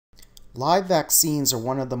Live vaccines are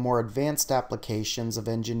one of the more advanced applications of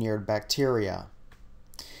engineered bacteria.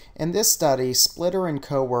 In this study, Splitter and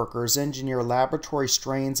coworkers engineer laboratory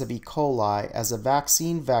strains of E. coli as a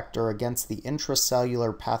vaccine vector against the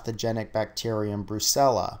intracellular pathogenic bacterium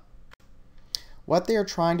Brucella. What they are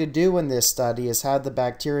trying to do in this study is have the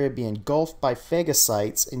bacteria be engulfed by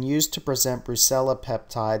phagocytes and used to present Brucella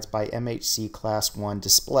peptides by MHC class I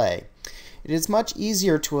display. It is much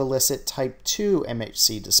easier to elicit type 2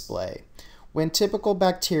 MHC display. When typical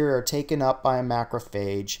bacteria are taken up by a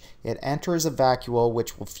macrophage, it enters a vacuole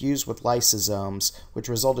which will fuse with lysosomes, which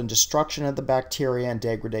result in destruction of the bacteria and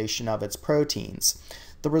degradation of its proteins.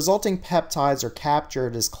 The resulting peptides are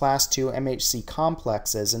captured as class 2 MHC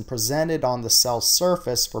complexes and presented on the cell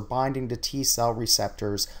surface for binding to T cell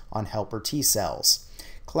receptors on helper T cells.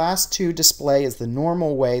 Class 2 display is the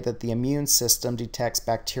normal way that the immune system detects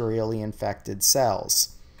bacterially infected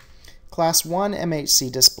cells. Class 1 MHC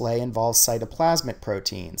display involves cytoplasmic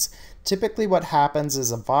proteins. Typically what happens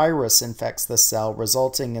is a virus infects the cell,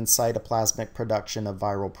 resulting in cytoplasmic production of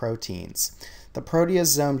viral proteins. The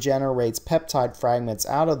proteasome generates peptide fragments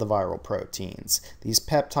out of the viral proteins. These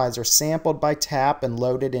peptides are sampled by TAP and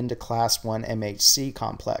loaded into class 1 MHC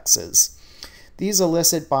complexes. These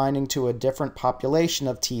elicit binding to a different population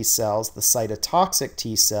of T cells, the cytotoxic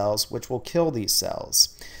T cells, which will kill these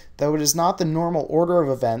cells. Though it is not the normal order of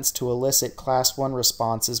events to elicit class 1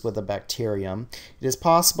 responses with a bacterium, it is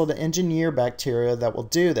possible to engineer bacteria that will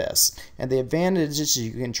do this, and the advantage is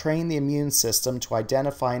you can train the immune system to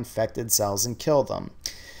identify infected cells and kill them.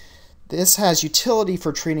 This has utility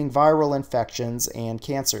for treating viral infections and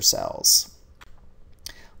cancer cells.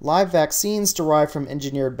 Live vaccines derived from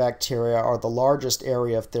engineered bacteria are the largest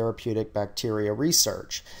area of therapeutic bacteria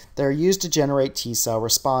research. They are used to generate T cell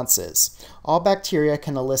responses. All bacteria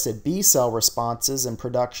can elicit B cell responses and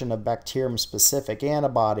production of bacterium-specific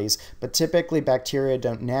antibodies, but typically bacteria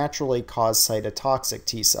don't naturally cause cytotoxic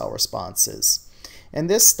T cell responses. In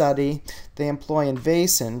this study, they employ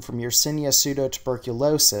invacin from Yersinia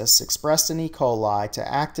pseudotuberculosis expressed in E. coli to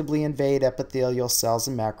actively invade epithelial cells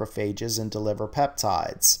and macrophages and deliver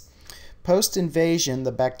peptides. Post-invasion,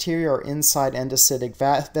 the bacteria are inside endocytic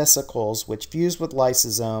vesicles which fuse with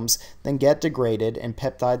lysosomes, then get degraded, and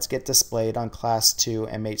peptides get displayed on class 2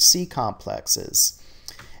 MHC complexes.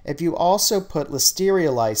 If you also put listeria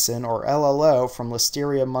lysine, or LLO, from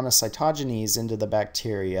Listeria monocytogenes into the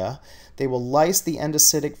bacteria, they will lyse the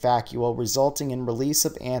endocytic vacuole, resulting in release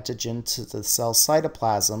of antigen to the cell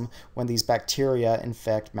cytoplasm when these bacteria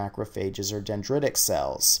infect macrophages or dendritic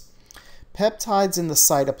cells. Peptides in the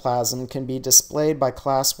cytoplasm can be displayed by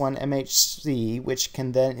class 1 MHC, which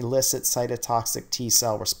can then elicit cytotoxic T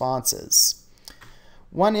cell responses.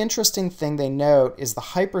 One interesting thing they note is the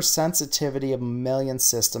hypersensitivity of mammalian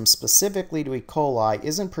systems specifically to E. coli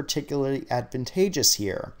isn't particularly advantageous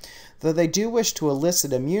here. Though they do wish to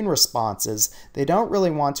elicit immune responses, they don't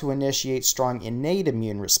really want to initiate strong innate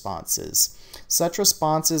immune responses. Such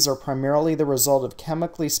responses are primarily the result of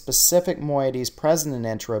chemically specific moieties present in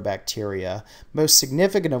enterobacteria, most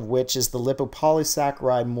significant of which is the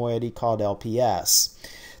lipopolysaccharide moiety called LPS.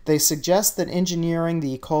 They suggest that engineering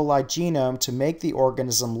the E. coli genome to make the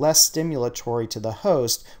organism less stimulatory to the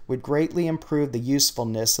host would greatly improve the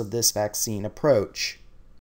usefulness of this vaccine approach.